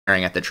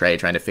staring at the tray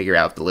trying to figure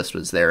out if the list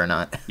was there or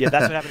not. Yeah,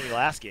 that's what happened to me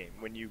last game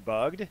when you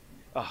bugged.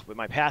 Oh, with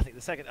my pathing,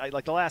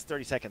 like the last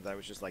 30 seconds, I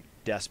was just like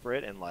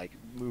desperate and like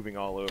moving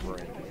all over.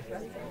 And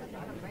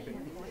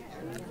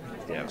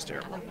yeah, it was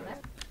terrible.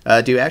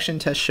 Do action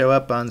tests show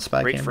up on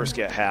Spy Great Camera? first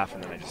get half,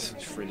 and then I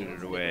just frittered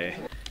it away.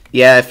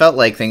 Yeah, I felt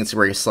like things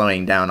were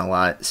slowing down a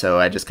lot, so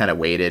I just kind of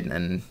waited,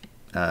 and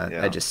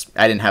Yeah.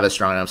 I didn't have a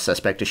strong enough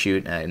suspect to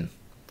shoot, and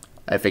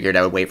I figured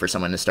I would wait for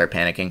someone to start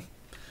panicking.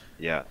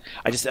 Yeah,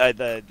 I just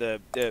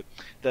the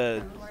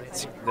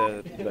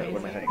what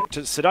am I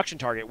saying? Seduction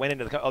target went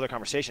into the other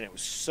conversation. It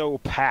was so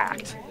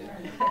packed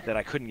that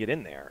I couldn't get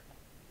in there,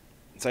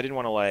 so I didn't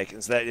want to like.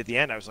 And so that at the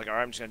end, I was like, all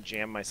right, I'm just gonna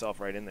jam myself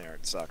right in there.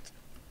 It sucked.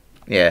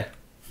 Yeah.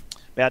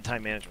 Bad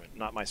time management,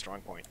 not my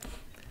strong point.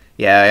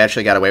 Yeah, I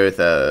actually got away with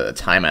a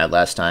time ad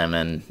last time,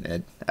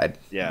 and I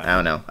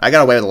don't know. I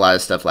got away with a lot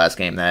of stuff last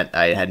game that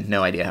I had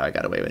no idea how I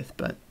got away with.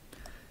 But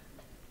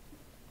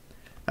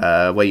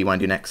what do you want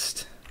to do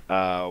next?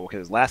 Okay,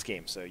 this last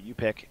game. So you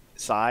pick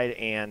side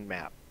and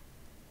map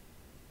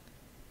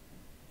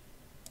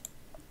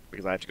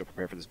because I have to go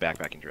prepare for this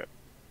backpacking trip.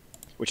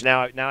 Which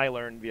now I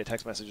learned via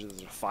text messages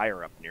there's a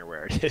fire up near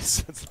where it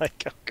is. It's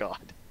like, oh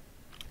god.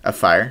 A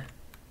fire?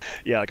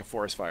 Yeah, like a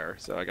forest fire.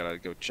 So I gotta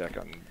go check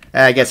on.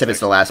 I guess if it's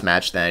the last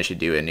match, then I should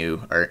do a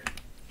new art.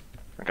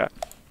 Okay.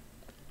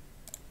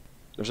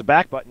 There's a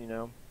back button, you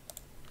know.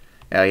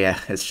 Oh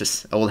yeah, it's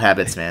just old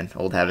habits, man.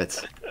 Old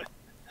habits.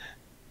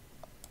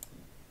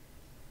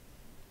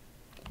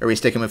 Are we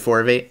sticking with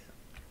 4 of 8?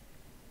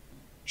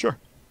 Sure.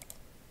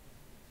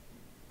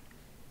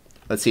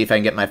 Let's see if I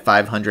can get my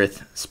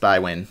 500th spy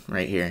win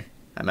right here.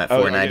 I'm at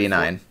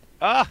 499.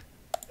 Ah!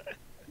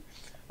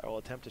 I will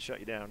attempt to shut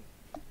you down.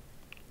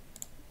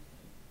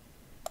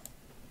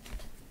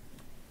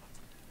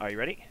 Are you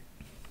ready?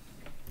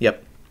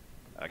 Yep.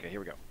 Okay, here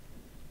we go.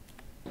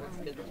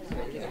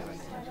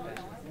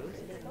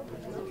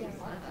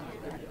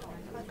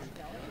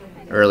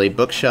 Early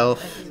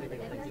bookshelf.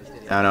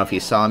 I don't know if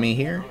you saw me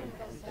here.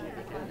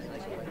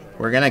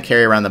 We're going to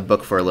carry around the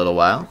book for a little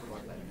while.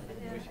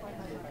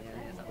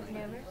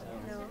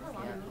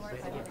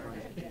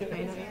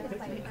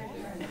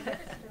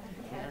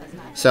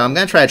 So I'm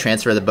going to try to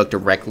transfer the book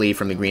directly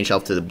from the green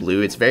shelf to the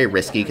blue. It's very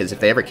risky because if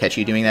they ever catch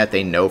you doing that,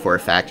 they know for a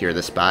fact you're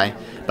the spy.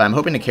 But I'm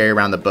hoping to carry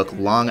around the book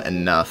long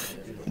enough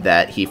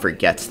that he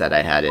forgets that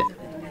I had it.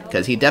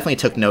 Because he definitely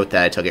took note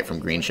that I took it from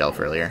green shelf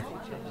earlier.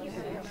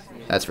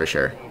 That's for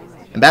sure.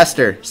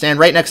 Ambassador, stand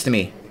right next to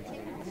me.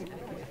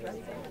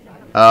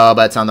 Oh,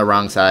 but it's on the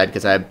wrong side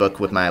because I have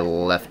book with my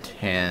left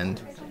hand,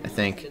 I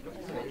think.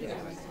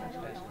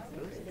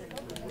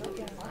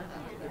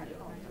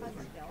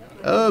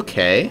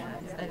 Okay.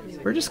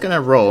 We're just going to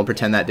roll and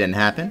pretend that didn't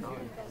happen.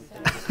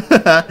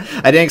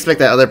 I didn't expect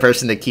that other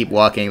person to keep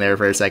walking there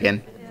for a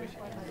second.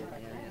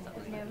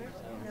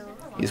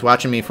 He's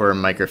watching me for a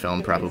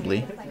microfilm,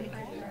 probably.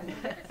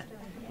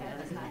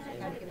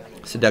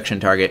 Seduction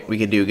target. We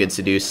could do a good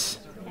seduce.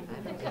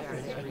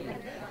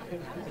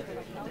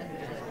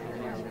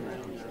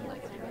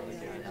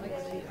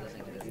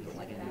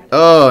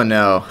 Oh,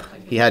 no.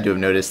 He had to have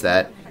noticed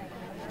that.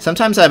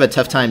 Sometimes I have a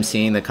tough time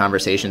seeing the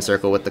conversation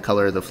circle with the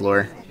color of the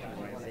floor.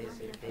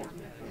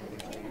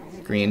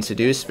 Green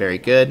seduce, very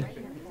good.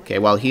 Okay,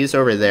 while he's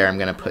over there, I'm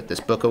going to put this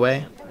book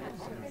away.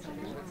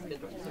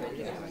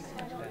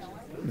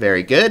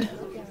 Very good.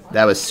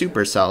 That was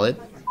super solid.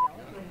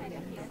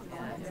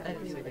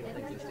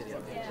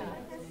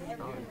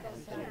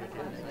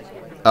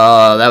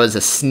 Oh, that was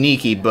a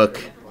sneaky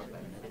book.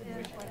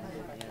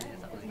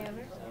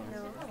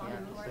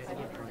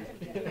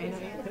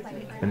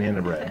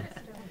 Banana bread.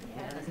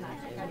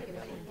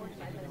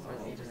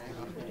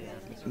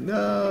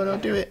 No,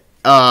 don't do it.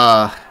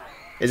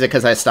 Is it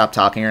because I stopped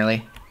talking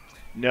early?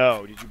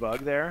 No, did you bug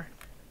there?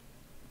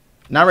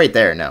 Not right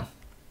there, no.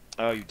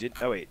 Oh, you did?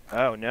 Oh, wait.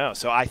 Oh, no.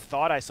 So I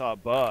thought I saw a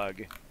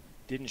bug,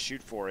 didn't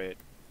shoot for it,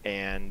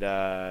 and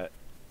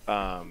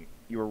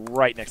you were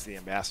right next to the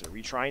ambassador. Were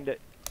you trying to...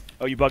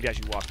 Oh, you bugged as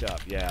you walked up.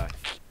 Yeah.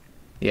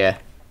 Yeah.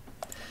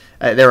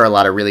 There were a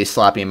lot of really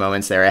sloppy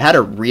moments there. I had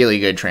a really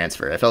good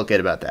transfer. I felt good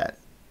about that.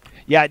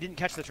 Yeah, I didn't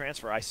catch the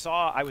transfer.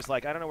 I was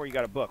like, I don't know where you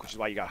got a book, which is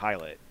why you got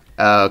highlight.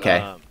 Oh,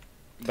 okay.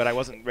 But I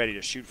wasn't ready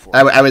to shoot for it.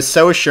 I was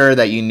so sure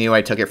that you knew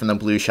I took it from the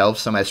blue shelf,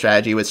 so my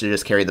strategy was to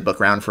just carry the book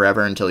around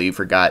forever until you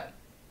forgot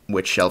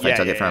which shelf I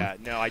took it from. Yeah.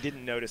 No, I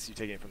didn't notice you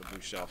taking it from the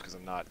blue shelf because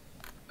I'm not...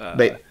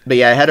 But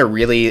yeah, I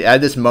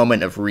had this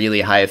moment of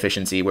really high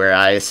efficiency where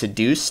I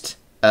seduced,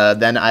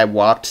 then I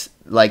walked...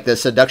 Like, the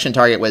seduction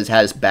target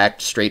has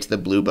backed straight to the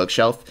blue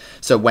bookshelf.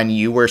 So when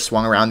you were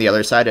swung around the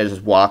other side,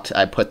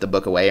 I put the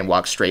book away and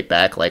walked straight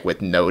back, like,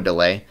 with no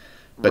delay.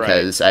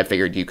 Because I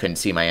figured you couldn't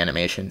see my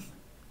animation.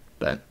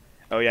 But...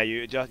 Oh, yeah,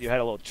 you had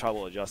a little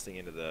trouble adjusting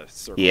into the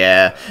circle.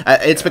 Yeah.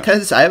 It's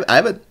because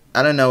I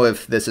don't know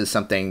if this is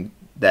something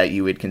that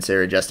you would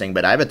consider adjusting,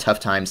 but I have a tough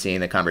time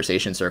seeing the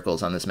conversation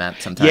circles on this map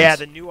sometimes. Yeah,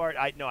 the new art,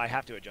 I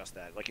have to adjust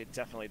that. Like, it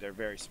definitely, they're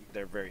very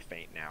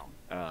faint now.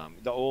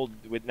 The old,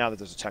 now that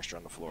there's a texture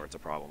on the floor, it's a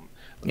problem.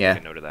 Let me make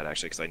a note of that,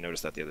 actually, because I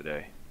noticed that the other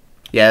day.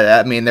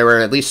 Yeah, I mean, there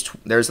was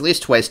at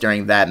least twice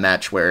during that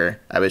match where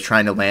I was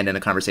trying to land in a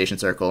conversation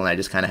circle and I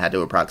just kind of had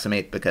to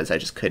approximate because I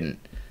just couldn't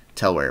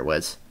tell where it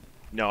was.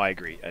 No, I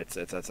agree. That's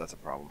a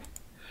problem.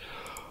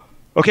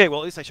 Okay, well,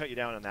 at least I shut you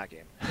down on that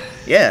game.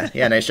 Yeah,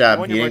 nice job. You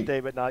won your birthday,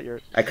 but not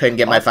your... I couldn't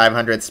get my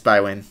 500th spy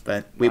win,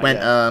 but we went,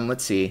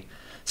 let's see.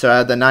 So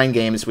out of the 9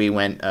 games, we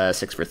went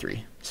 6 for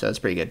 3. So that's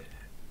pretty good.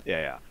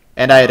 Yeah.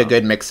 And I had a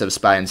good mix of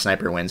spy and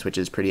sniper wins, which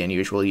is pretty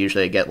unusual.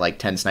 Usually I get like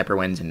 10 sniper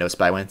wins and no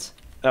spy wins.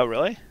 Oh,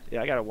 really?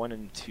 Yeah, I got a 1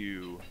 and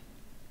 2.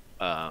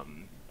 Yeah.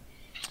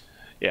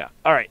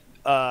 All right.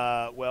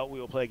 Well, we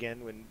will play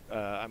again when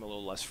I'm a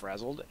little less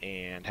frazzled,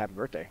 and happy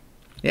birthday.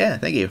 Yeah,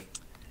 thank you.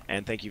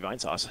 And thank you,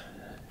 Vinesauce.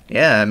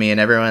 Yeah, I mean,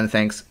 everyone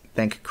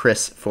thank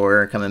Chris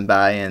for coming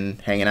by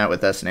and hanging out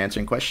with us and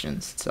answering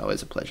questions. It's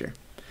always a pleasure.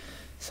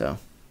 So,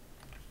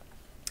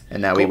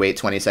 and now we wait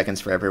 20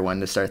 seconds for everyone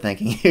to start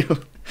thanking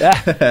you.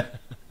 Yeah,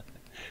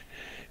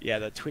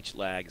 the Twitch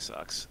lag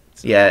sucks.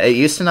 Yeah, it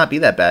used to not be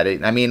that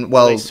bad. I mean,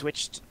 well,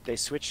 they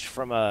switched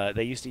from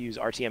they used to use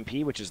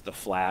RTMP, which is the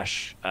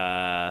Flash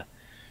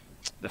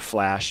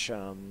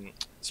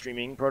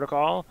streaming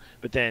protocol,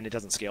 but then it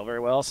doesn't scale very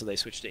well, so they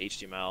switched to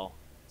HTML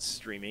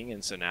streaming,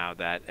 and so now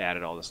that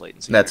added all this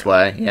latency. That's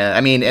why. Yeah,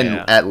 I mean,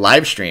 at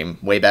live stream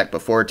way back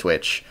before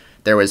Twitch,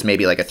 there was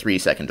maybe like a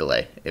 3-second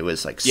delay. It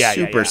was like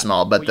super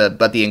small, but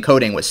the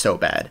encoding was so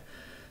bad.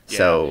 Yeah.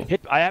 So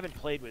I haven't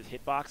played with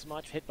Hitbox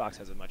much. Hitbox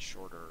has a much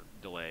shorter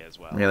delay as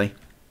well. Really?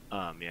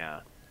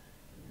 Yeah.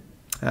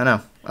 I don't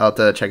know. I'll have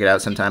to check it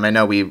out sometime. I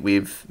know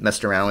we've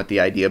messed around with the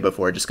idea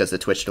before just because the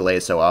Twitch delay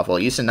is so awful.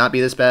 It used to not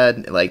be this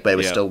bad, but it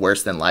was still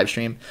worse than live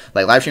stream.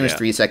 Like live stream was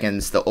 3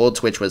 seconds. The old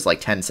Twitch was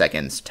like 10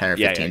 seconds, 10 or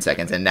 15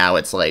 seconds, and now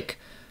it's like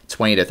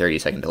 20 to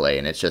 30-second delay,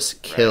 and it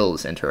just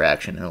kills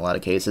interaction in a lot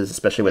of cases,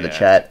 especially with the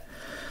chat.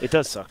 It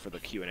does suck for the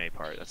Q&A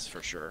part, that's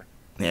for sure.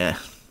 Yeah.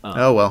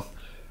 Oh well.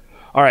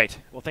 All right.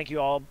 Well, thank you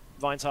all,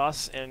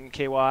 Vinesauce and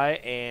KY,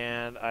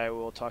 and I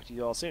will talk to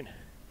you all soon.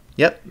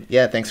 Yep.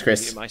 Yeah, thanks,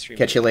 Chris.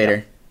 Catch you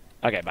later.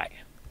 Yeah. Okay, bye.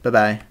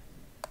 Bye-bye.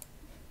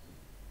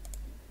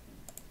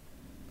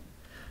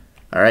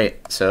 All right,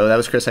 so that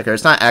was Chris Ecker.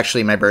 It's not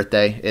actually my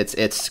birthday.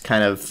 It's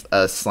kind of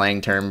a slang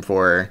term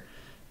for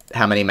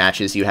how many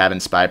matches you have in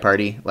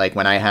SpyParty. Like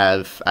when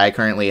I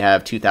currently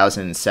have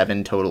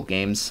 2007 total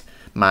games.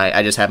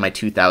 I just had my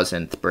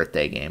 2000th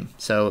birthday game,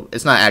 so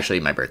it's not actually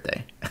my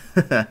birthday.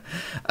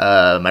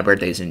 My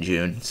birthday's in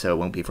June, so it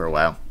won't be for a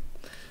while.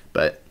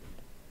 But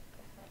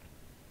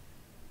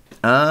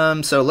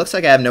so it looks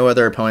like I have no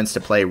other opponents to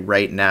play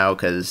right now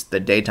because the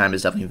daytime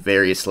is definitely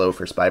very slow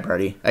for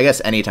SpyParty. I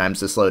guess any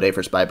time's a slow day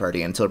for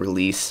SpyParty until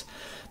release,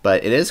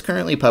 but it is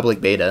currently public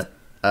beta,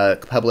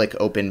 public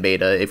open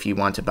beta if you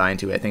want to buy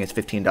into it. I think it's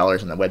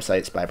 $15 on the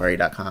website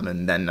SpyParty.com,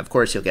 and then of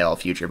course you'll get all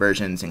future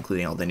versions,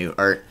 including all the new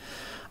art.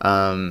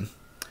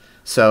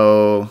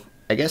 So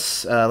I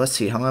guess let's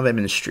see, how long have I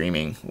been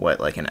streaming?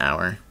 What, like an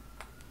hour?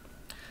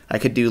 I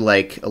could do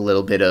like a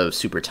little bit of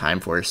Super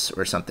Time Force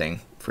or something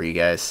for you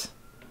guys.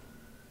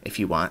 If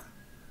you want.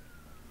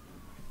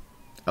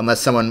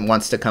 Unless someone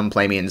wants to come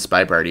play me in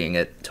SpyParty and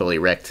get totally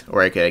wrecked.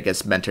 Or I could, I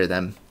guess, mentor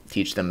them,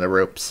 teach them the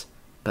ropes.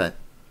 But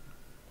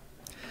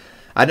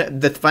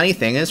the funny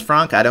thing is,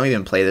 Frank, I don't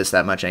even play this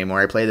that much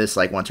anymore. I play this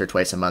like once or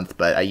twice a month,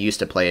 but I used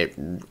to play it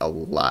a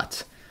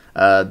lot.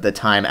 The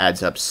time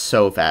adds up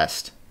so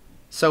fast.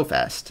 So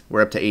fast.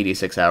 We're up to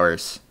 86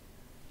 hours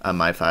on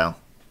my file.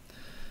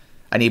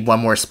 I need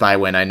one more spy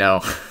win, I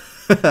know.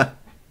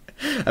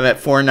 I'm at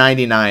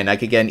 499. I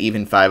could get an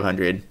even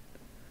 500.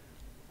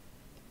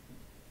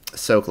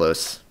 So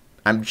close.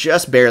 I'm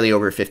just barely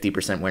over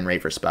 50% win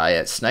rate for Spy.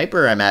 At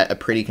Sniper, I'm at a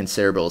pretty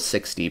considerable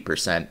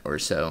 60% or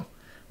so,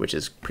 which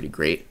is pretty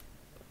great.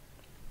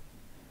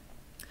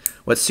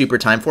 What's Super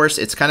Time Force?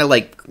 It's kind of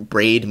like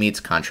Braid meets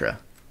Contra.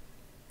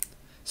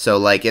 So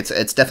like it's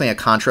definitely a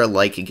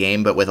Contra-like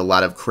game, but with a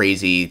lot of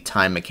crazy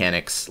time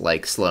mechanics,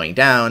 like slowing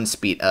down,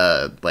 speed,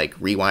 like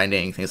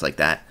rewinding, things like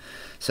that.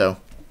 So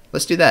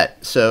let's do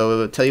that.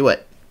 So tell you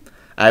what,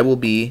 I will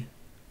be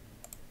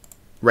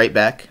right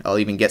back. I'll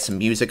even get some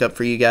music up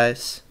for you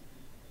guys.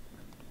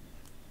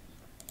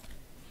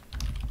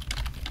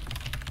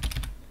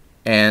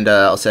 And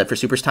I'll set for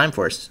Super Time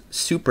Force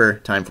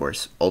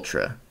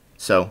Ultra.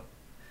 So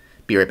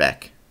be right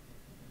back.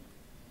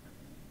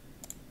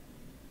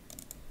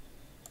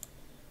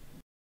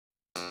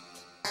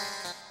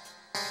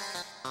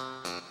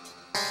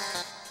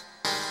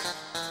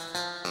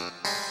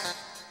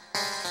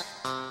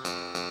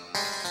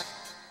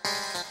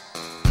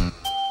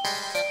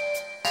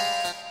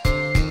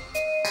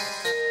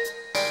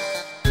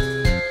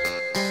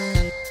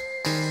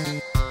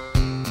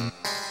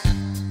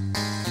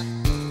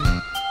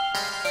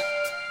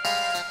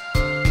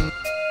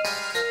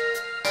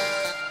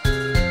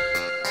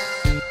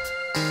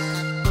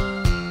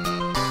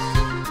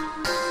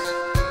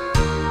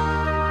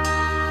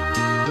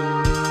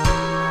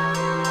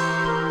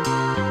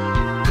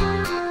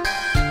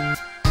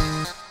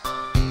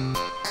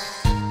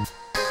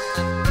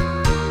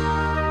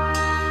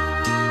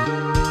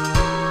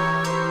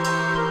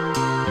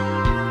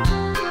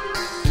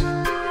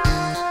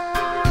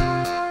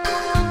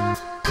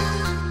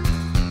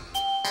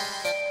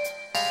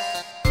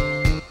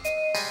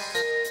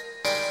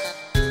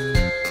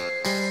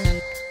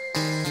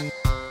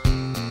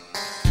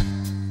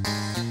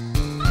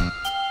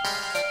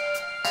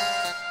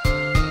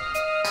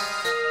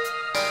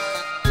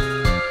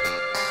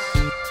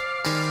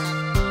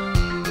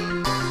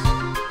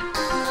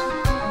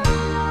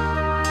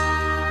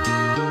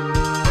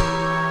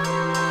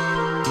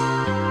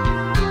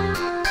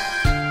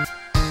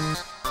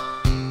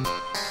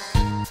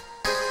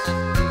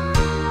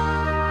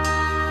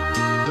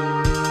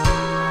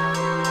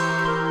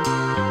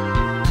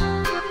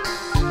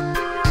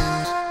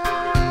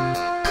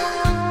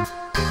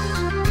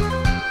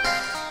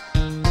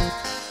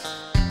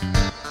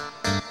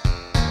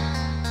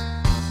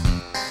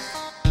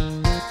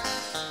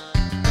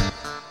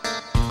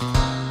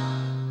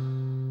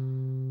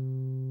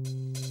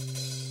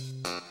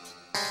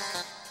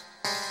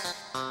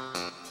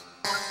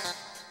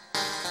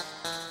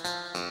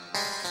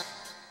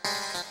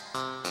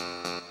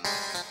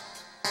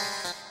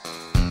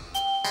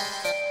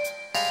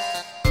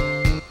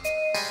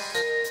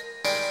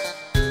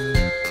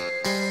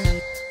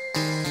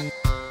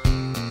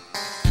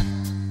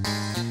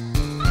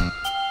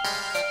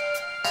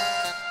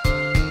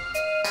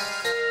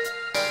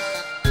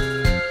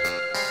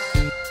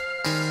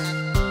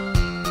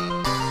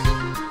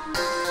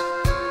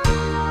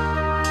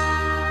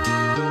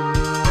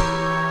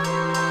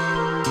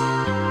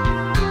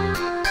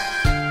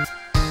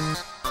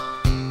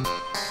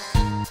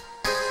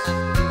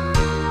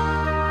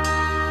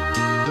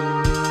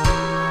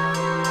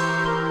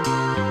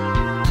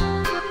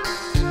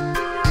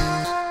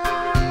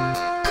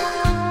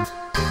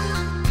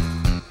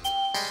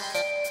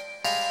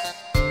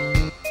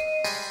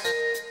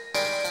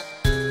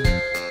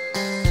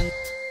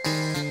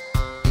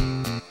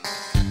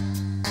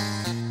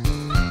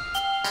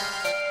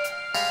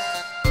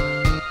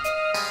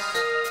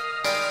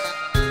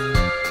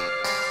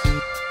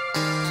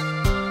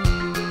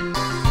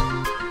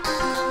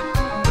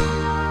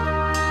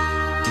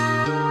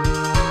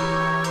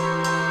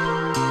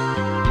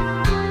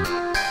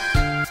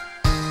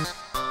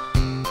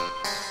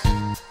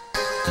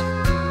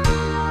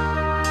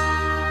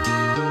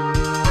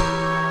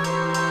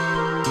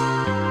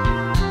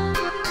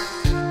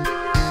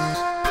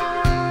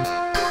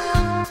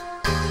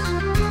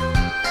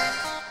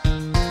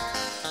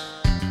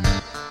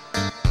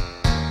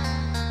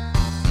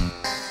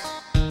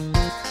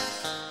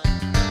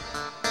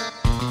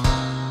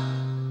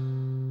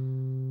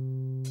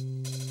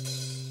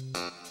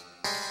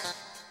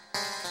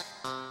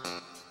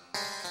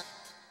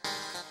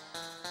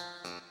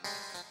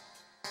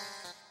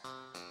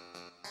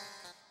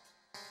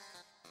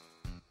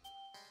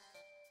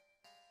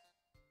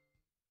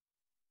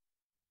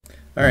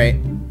 Alright.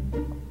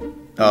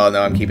 Oh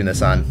no, I'm keeping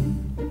this on.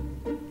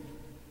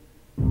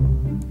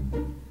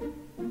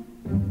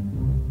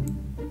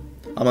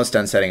 Almost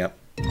done setting up.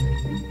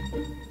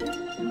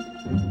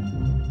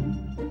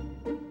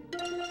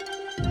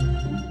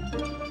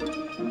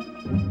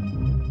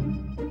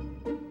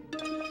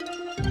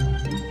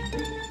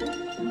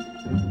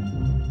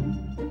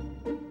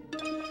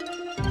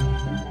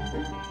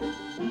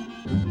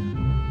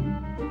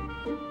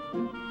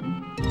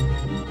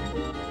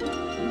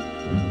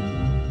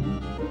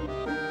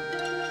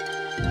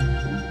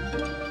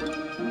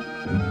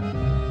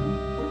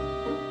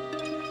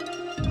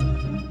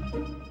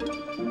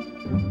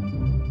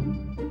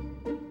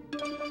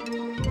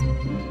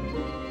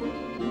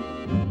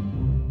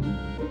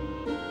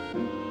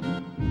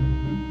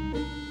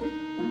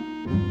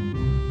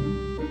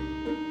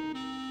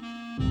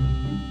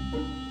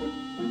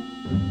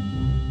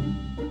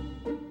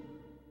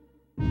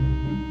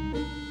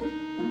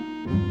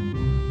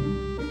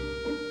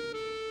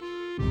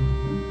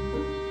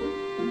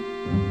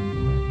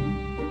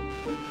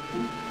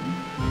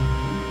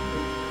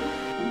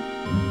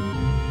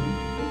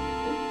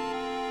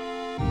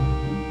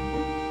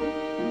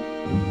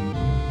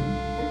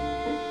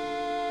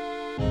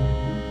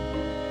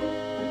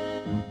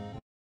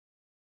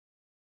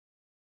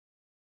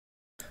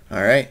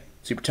 Alright,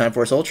 Super Time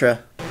Force Ultra.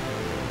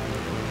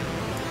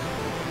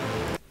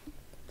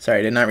 Sorry,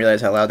 I did not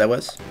realize how loud that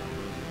was.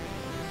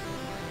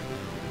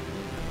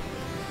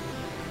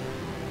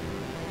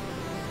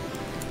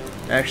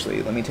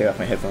 Actually, let me take off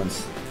my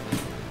headphones,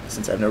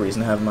 since I have no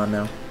reason to have them on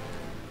now.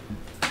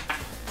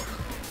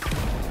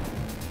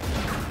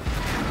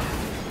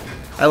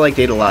 I like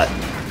Date a lot.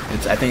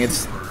 I think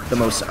it's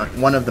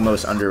one of the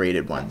most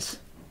underrated ones.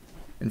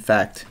 In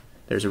fact,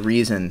 there's a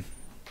reason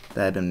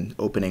that I've been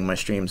opening my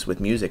streams with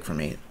music from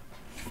it.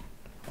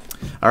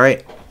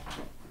 Alright.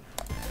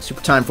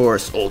 Super Time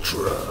Force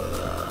Ultra.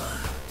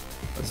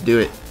 Let's do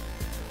it.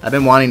 I've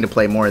been wanting to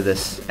play more of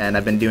this, and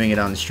I've been doing it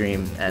on the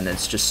stream, and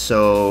it's just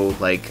so,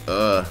 like,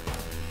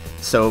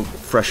 so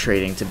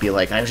frustrating to be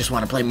like, I just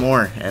want to play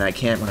more, and I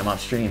can't when I'm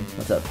off stream.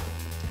 What's up?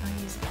 I'll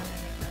use it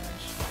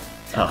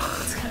on Oh,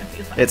 it's gonna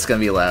be loud. it's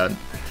gonna be loud.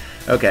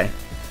 Okay.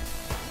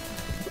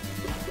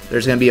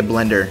 There's gonna be a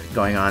blender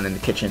going on in the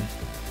kitchen.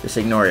 Just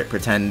ignore it.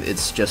 Pretend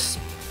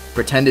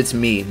it's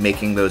me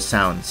making those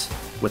sounds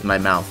with my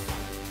mouth.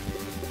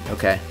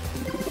 Okay.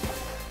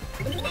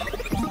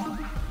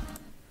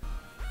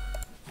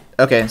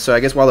 Okay, so I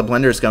guess while the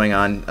blender is going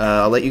on,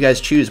 I'll let you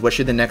guys choose what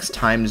should the next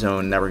time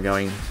zone that we're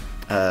going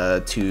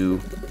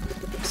to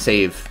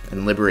save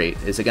and liberate.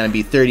 Is it going to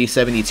be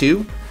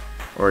 3072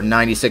 or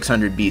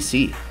 9600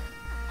 BC?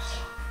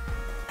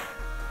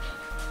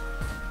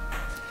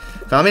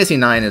 Final Fantasy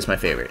 9 is my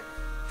favorite,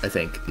 I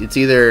think. It's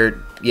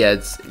either, yeah,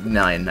 it's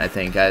 9, I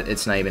think.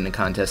 It's not even a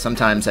contest.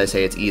 Sometimes I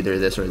say it's either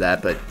this or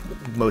that, but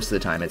most of the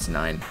time it's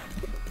 9.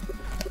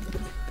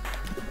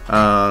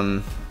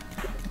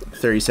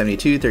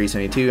 3072,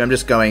 3072. I'm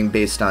just going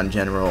based on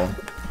general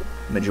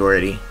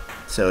majority,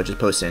 so just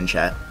post it in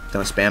chat.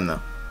 Don't spam, though.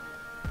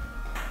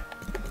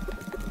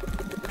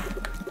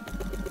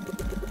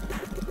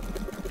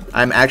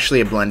 I'm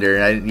actually a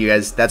blender. You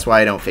guys, that's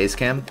why I don't face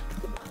cam,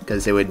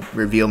 because it would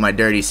reveal my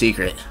dirty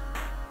secret.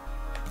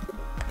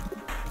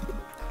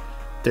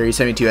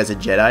 3072 as a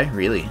Jedi?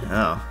 Really?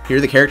 Oh. Here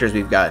are the characters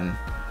we've gotten.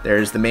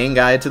 There's the main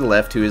guy to the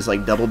left, who is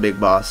like double Big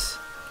Boss.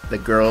 The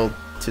girl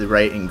to the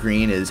right in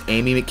green is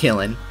Amy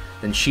McKillen.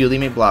 Then Shieldy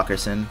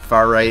McBlockerson.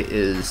 Far right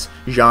is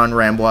Jean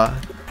Rambois.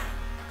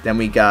 Then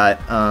we got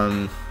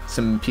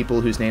some people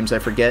whose names I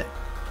forget.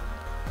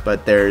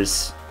 But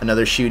there's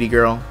another shooty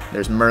girl.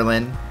 There's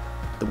Merlin,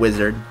 the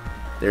wizard.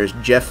 There's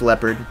Jeff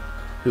Leopard,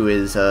 who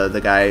is the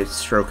guy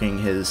stroking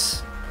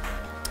his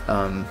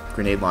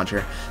grenade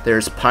launcher.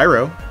 There's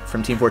Pyro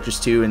from Team Fortress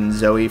 2 and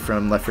Zoe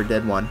from Left 4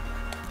 Dead 1.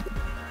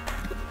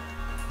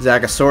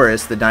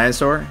 Zagosaurus, the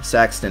dinosaur.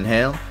 Saxton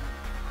Hale.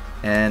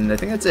 And I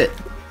think that's it.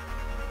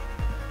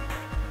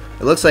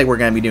 It looks like we're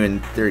going to be doing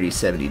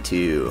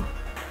 3072.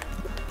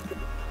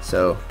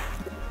 So,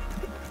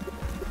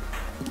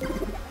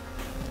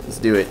 let's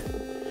do it.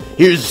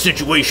 Here's the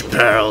situation,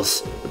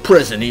 pals. The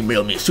president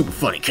emailed me a super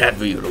funny cat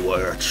video to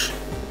watch.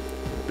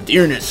 But the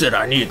internet said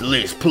I needed the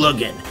latest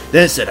plugin.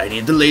 Then said I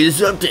needed the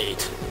latest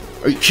update.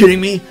 Are you kidding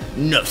me?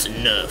 Enough's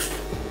enough.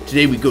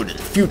 Today we go to the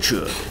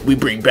future. We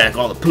bring back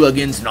all the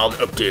plugins and all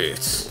the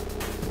updates.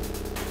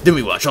 Then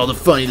we watch all the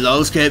funny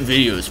lolscat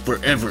videos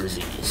for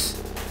eversies.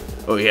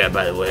 Oh yeah,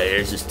 by the way,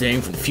 there's this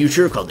thing from the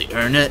future called the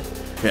internet.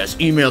 It has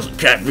emails and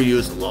cat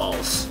videos and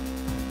lols.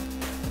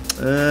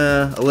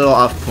 A little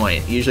off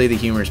point. Usually the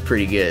humor's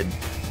pretty good.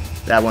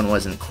 That one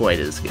wasn't quite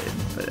as good,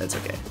 but that's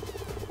okay.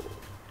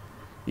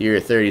 Year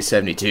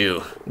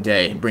 3072.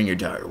 Day, bring your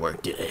daughter to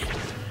work day.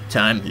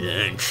 Time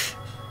lunch.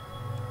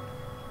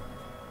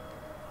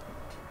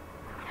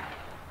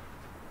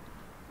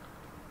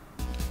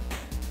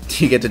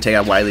 You get to take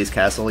out Wily's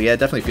castle. Yeah, it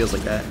definitely feels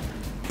like that.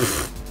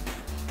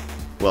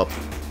 Well,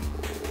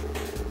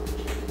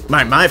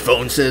 My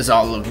phone says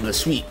all of the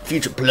sweet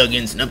future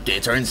plugins and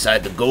updates are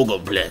inside the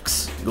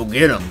Gogolplex. Go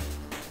get them.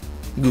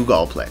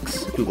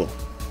 Googleplex. Google.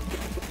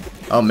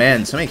 Oh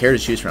man, so many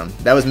characters to choose from.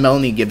 That was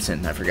Melanie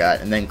Gibson, I forgot.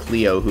 And then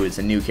Cleo, who is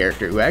a new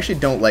character, who I actually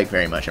don't like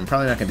very much. I'm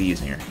probably not going to be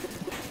using her.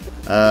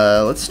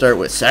 Let's start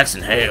with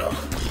Saxon Hale.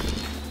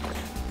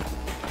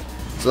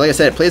 So like I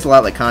said, it plays a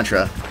lot like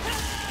Contra.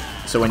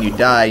 So when you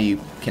die, you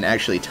can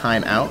actually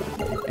time out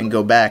and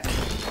go back.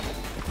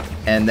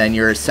 And then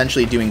you're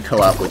essentially doing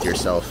co-op with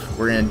yourself.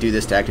 We're going to do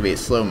this to activate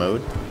slow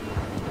mode.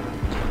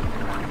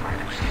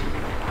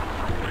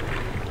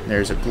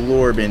 There's a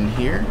glorb in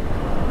here.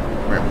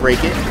 We're going to break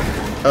it.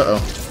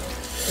 Uh-oh.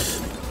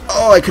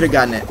 Oh, I could have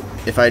gotten it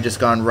if I had just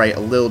gone right a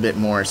little bit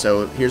more.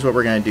 So here's what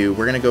we're going to do.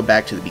 We're going to go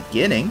back to the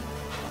beginning.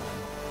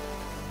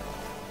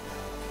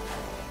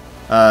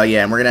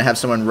 Yeah, and we're going to have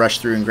someone rush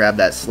through and grab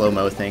that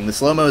slow-mo thing. The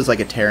slow-mo is like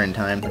a Terran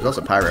time. There's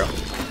also Pyro.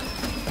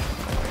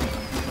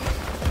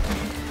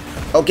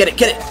 Oh, get it,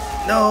 get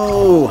it!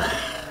 No!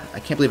 I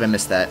can't believe I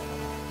missed that.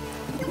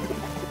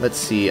 Let's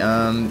see.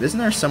 Isn't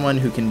there someone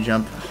who can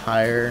jump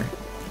higher?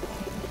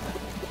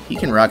 He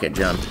can rocket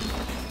jump.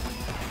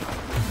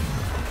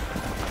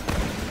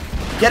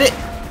 Get it!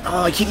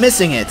 Oh, I keep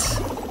missing it!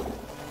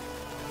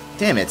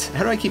 Damn it.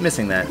 How do I keep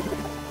missing that?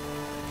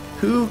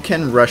 Who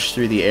can rush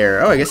through the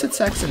air? Oh, I guess it's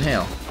Saxon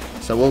Hale.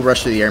 So we'll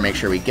rush through the air, make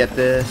sure we get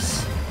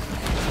this.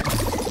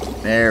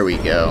 There we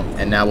go.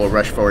 And now we'll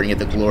rush forward and get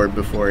the glorb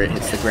before it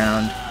hits the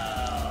ground.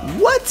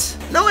 What?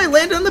 No, I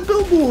landed on the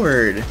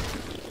billboard!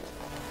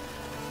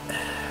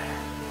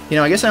 You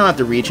know, I guess I don't have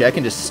to reach it. I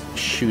can just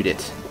shoot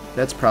it.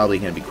 That's probably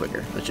going to be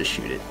quicker. Let's just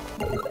shoot it.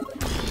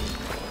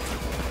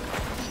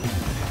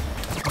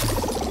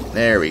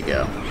 There we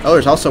go. Oh,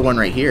 there's also one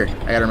right here.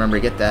 I gotta remember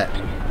to get that.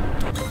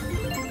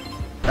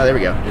 Oh, there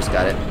we go. Just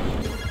got it.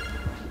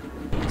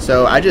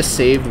 So I just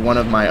saved one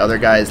of my other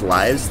guys'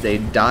 lives. They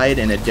died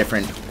in a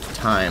different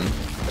time.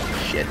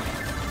 Shit.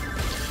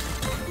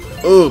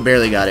 Oh,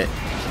 barely got it.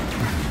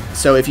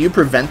 So if you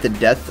prevent the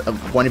death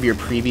of one of your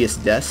previous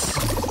deaths,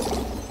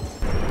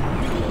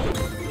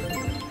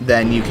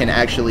 then you can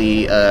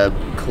actually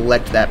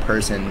collect that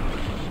person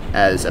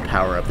as a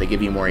power-up. They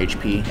give you more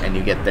HP, and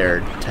you get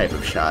their type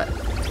of shot.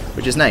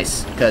 Which is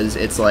nice, because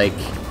it's like,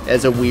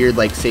 as a weird,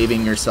 like,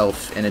 saving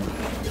yourself in a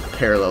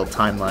parallel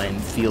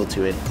timeline feel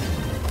to it.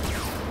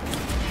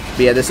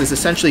 But yeah, this is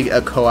essentially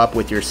a co-op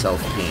with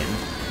yourself game.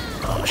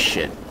 Oh,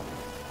 shit.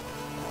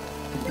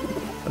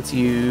 Let's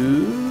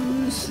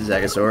use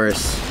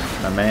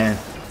Zagosaurus, my man.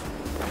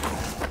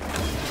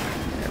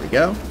 There we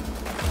go.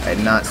 I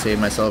had not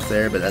saved myself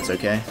there, but that's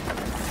okay.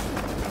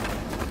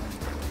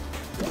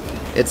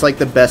 It's like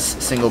the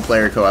best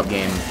single-player co-op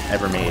game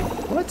ever made.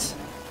 What?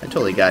 I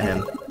totally got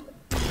him.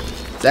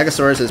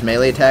 Zagosaurus has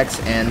melee attacks,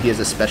 and he has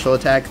a special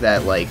attack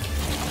that, like,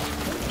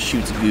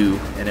 shoots goo,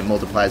 and it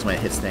multiplies when it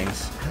hits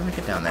things. How do I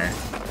get down there?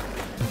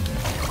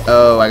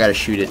 Oh, I gotta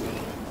shoot it.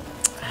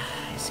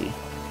 I see.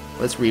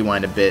 Let's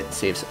rewind a bit,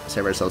 save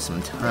ourselves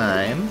some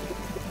time.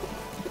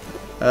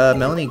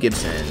 Melanie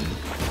Gibson.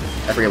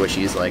 I forget what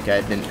she's like.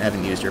 I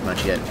haven't used her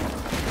much yet.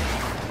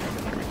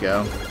 There we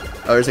go.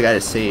 Oh, there's a guy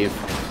to save.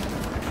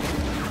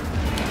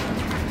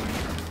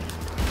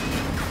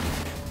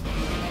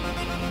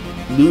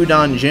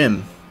 Ludon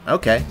Jim.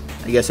 Okay.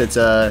 I guess it's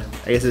a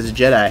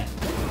Jedi.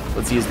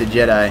 Let's use the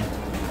Jedi.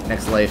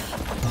 Next life.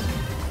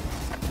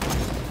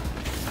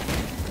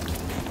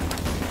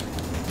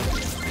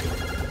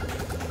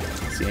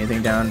 See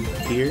anything down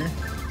here?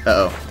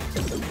 Uh-oh.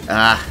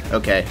 Ah,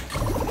 okay.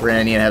 We're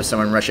gonna need to have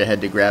someone rush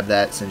ahead to grab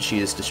that since she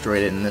has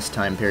destroyed it in this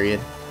time period.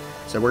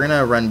 So we're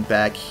gonna run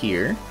back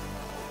here.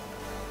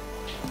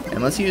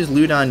 And let's use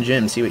Ludon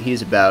Jim, see what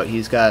he's about.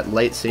 He's got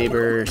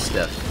lightsaber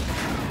stuff.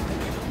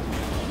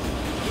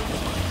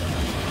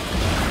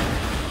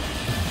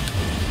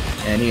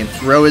 And he can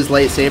throw his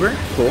lightsaber.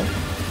 Cool.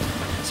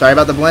 Sorry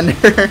about the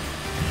blender.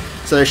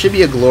 So there should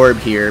be a glorb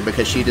here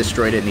because she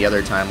destroyed it in the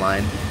other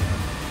timeline.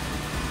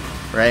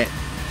 Right?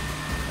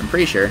 I'm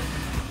pretty sure.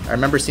 I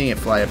remember seeing it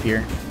fly up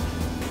here.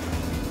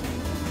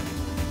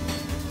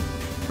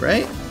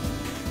 Right?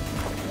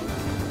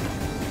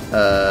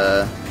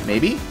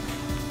 Maybe?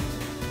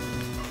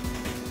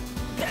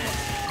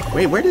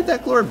 Wait, where did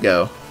that glorb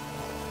go?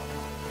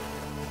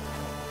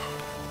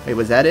 Wait,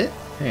 was that it?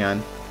 Hang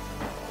on.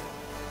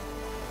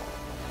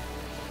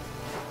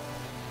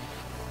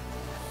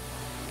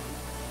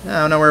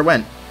 I don't know where it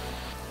went.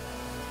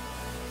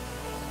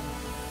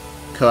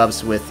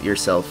 Co-ops with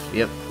yourself.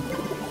 Yep.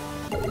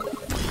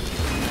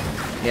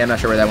 Yeah, I'm not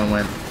sure where that one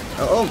went.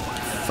 Oh,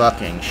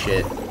 fucking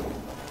shit.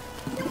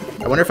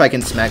 I wonder if I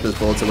can smack those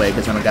bullets away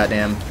because I'm a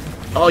goddamn...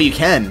 Oh, you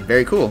can!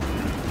 Very cool.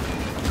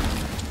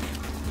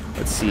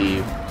 Let's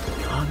see.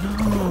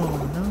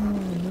 Oh,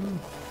 no.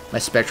 My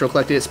Spectral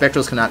collected it.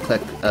 Spectrals cannot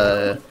collect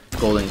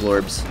golden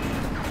glorbs.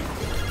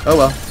 Oh,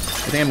 well. I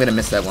think I'm going to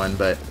miss that one,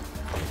 but...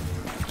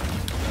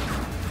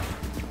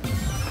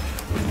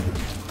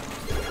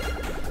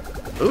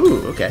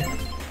 Ooh, okay.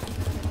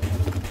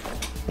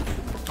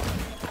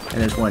 And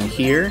there's one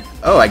here.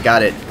 Oh, I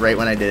got it right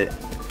when I did it.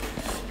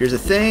 Here's a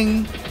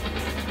thing,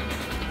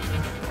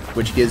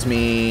 which gives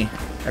me...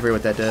 I forget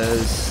what that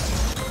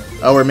does.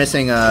 Oh, we're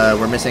missing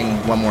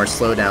one more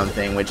slowdown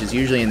thing, which is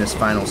usually in this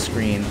final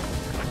screen.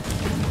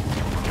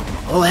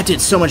 Oh, that did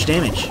so much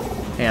damage.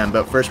 Hang on,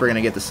 but first we're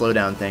gonna get the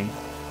slowdown thing.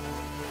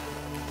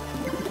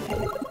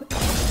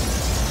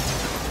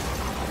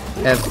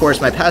 And of course,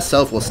 my past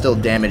self will still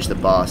damage the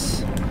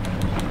boss.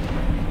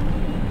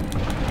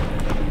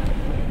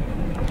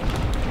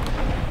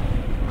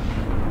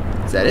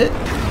 Is that it?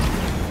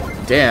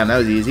 Damn, that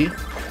was easy.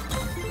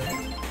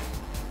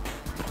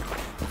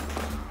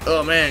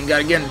 Oh man,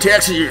 gotta get in a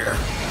taxi here.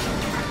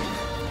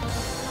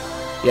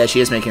 Yeah, she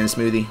is making a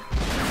smoothie.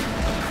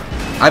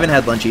 I haven't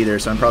had lunch either,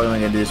 so I'm probably only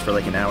gonna do this for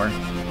like an hour.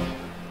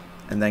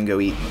 And then go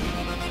eat.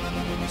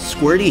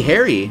 Squirty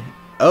Harry!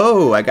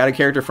 Oh, I got a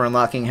character for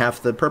unlocking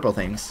half the purple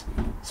things.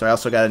 So I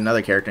also got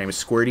another character named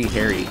Squirty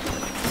Harry.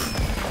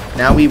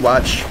 Now we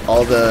watch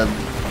all the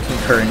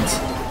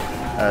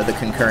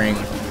concurring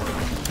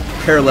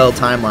parallel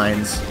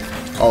timelines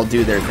all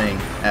do their thing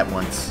at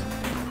once.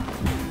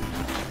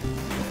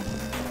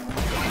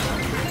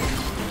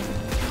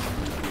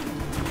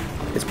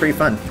 It's pretty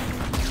fun.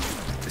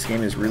 This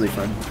game is really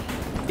fun.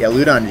 Yeah,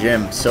 Ludon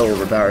Jim, so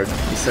overpowered.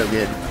 He's so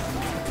good.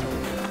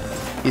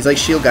 He's like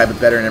Shield Guy, but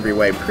better in every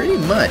way. Pretty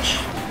much.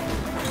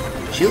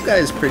 Shield Guy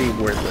is pretty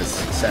worthless,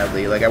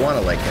 sadly. Like, I want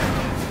to like him.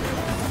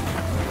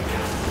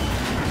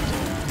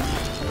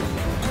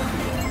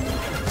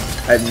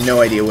 I have no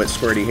idea what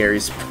Squirty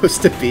Harry's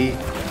supposed to be.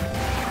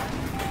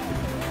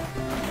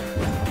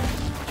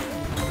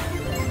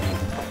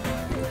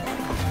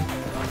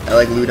 I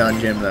like Ludon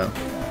Jim, though.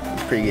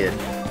 He's pretty good.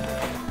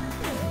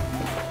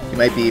 He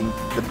might be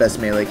the best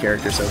melee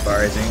character so far,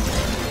 I think.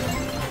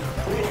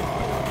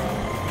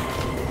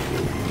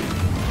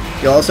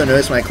 You'll also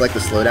notice when I collect the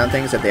slowdown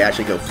things that they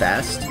actually go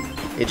fast.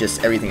 It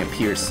just, everything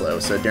appears slow,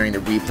 so during the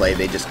replay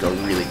they just go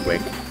really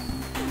quick.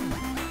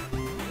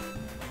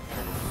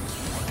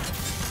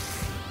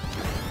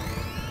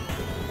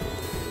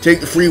 Take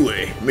the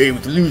freeway. Maybe we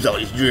can lose all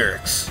these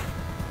jerks.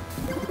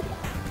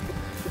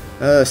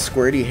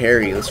 Squirty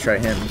Harry, let's try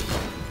him.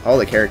 All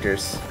the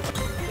characters.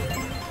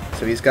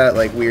 So he's got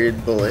like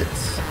weird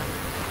bullets.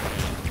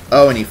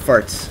 Oh, and he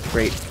farts.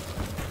 Great.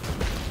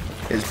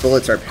 His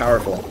bullets are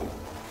powerful.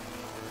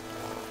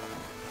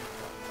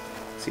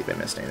 Let's see if I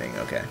missed anything.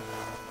 Okay.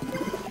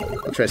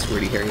 I'll try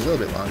Squirty Harry a little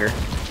bit longer.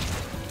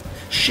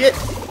 Shit!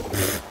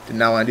 Did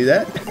not want to do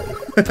that.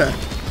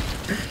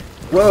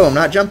 Whoa, I'm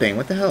not jumping.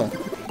 What the hell?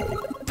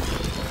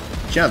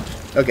 Jump.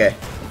 Okay.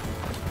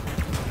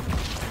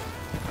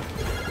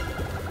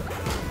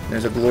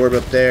 There's a glorb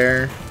up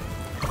there.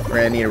 We're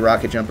gonna need a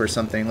rocket jump or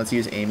something. Let's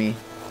use Amy.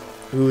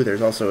 Ooh,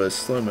 there's also a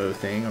slow-mo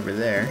thing over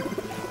there.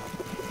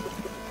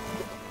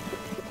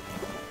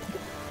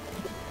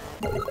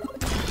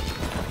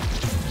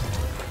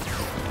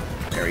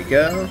 There we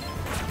go.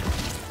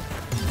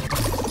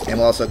 And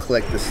we'll also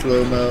collect the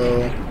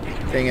slow-mo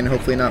thing and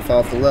hopefully not fall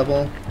off the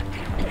level.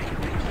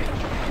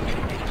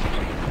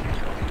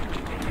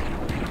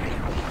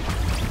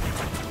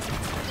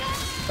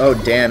 Oh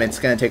damn, it's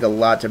gonna take a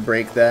lot to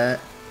break that.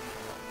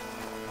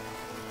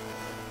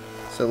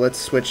 So let's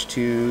switch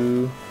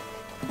to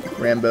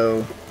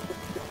Rambo.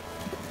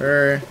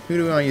 Or who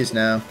do we want to use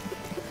now?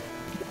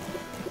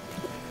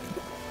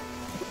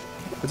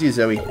 Let's use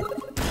Zoe.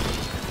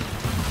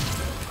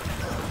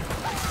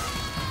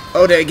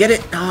 Oh, did I get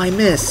it? Oh, I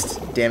missed.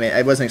 Damn it,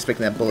 I wasn't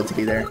expecting that bullet to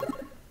be there.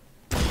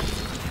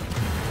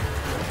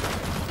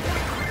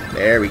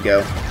 There we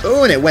go.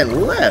 Oh, and it went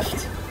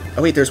left.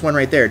 Oh wait, there's one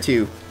right there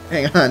too.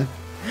 Hang on.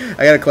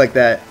 I gotta collect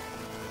that.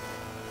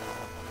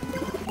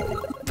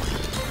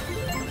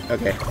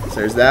 Okay, so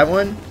there's that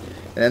one.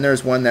 And then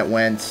there's one that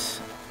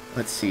went,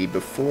 let's see,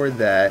 before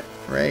that,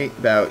 right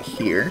about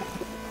here.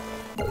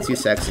 Let's use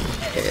Saxon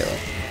Tail.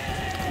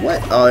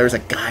 What? Oh, there's a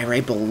guy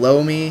right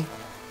below me.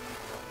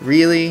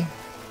 Really?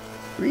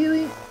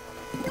 Really?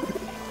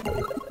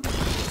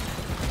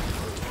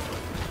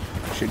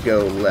 Should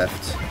go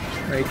left.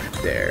 Right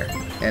there.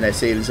 And I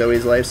saved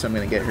Zoe's life, so I'm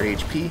gonna get her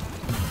HP.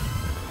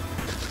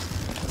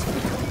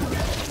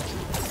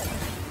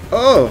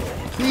 Oh,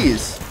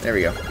 please. There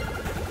we go.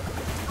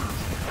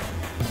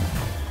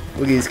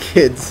 Look at these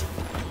kids.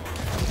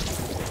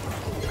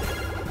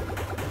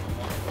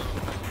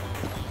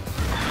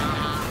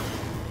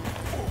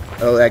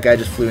 Oh, that guy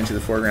just flew into the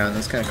foreground.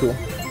 That's kind of cool.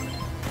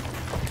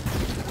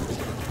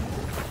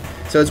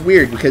 So it's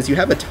weird because you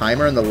have a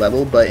timer on the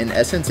level, but in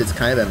essence it's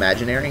kind of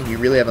imaginary. You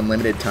really have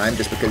unlimited time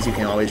just because you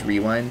can always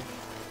rewind.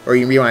 Or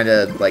you can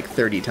rewind like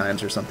 30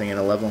 times or something in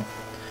a level.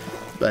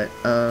 But,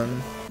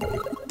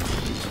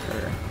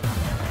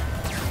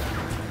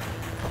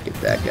 get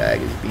that guy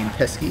because he's being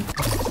pesky.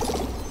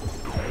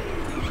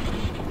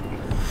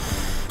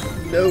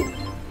 Nope.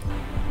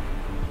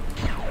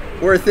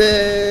 Worth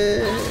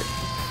it!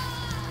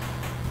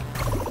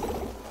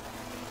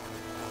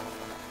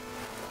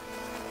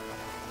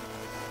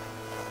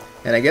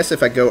 And I guess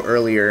if I go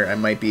earlier, I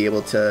might be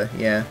able to,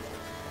 yeah.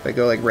 If I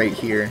go like right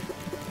here.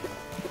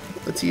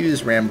 Let's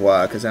use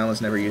Rambois, because I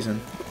almost never use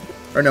him.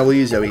 Or no, we'll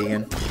use Zoe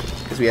again.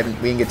 Because we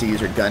didn't get to use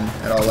her gun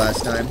at all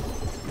last time.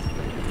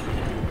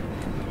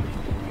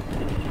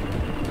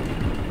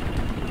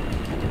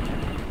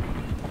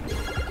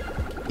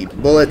 Eat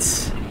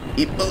bullets.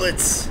 Eat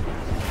bullets.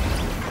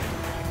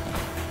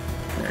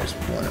 There's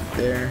one up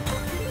there.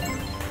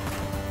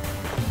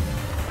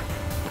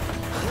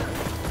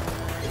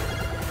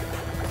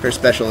 Her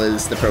special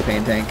is the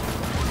propane tank.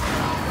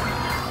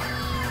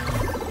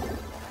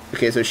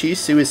 Okay, so she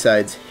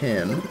suicides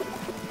him.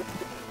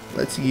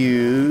 Let's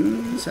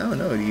use... I don't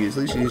know what to use.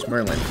 Let's use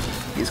Merlin.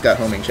 He's got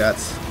homing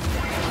shots.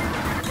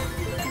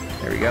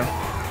 There we go.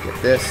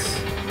 Get this.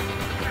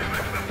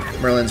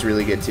 Merlin's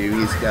really good too.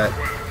 He's got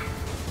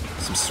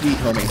some sweet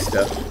homing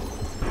stuff.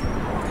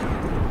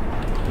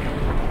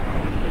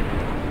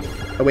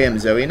 Oh wait, I'm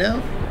Zoe now?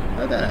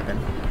 How'd that happen?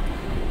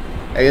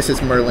 I guess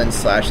it's Merlin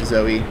slash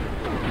Zoe.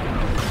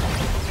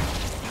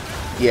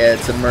 Yeah,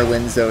 it's a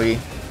Merlin Zoe.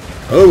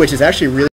 Oh, which is actually really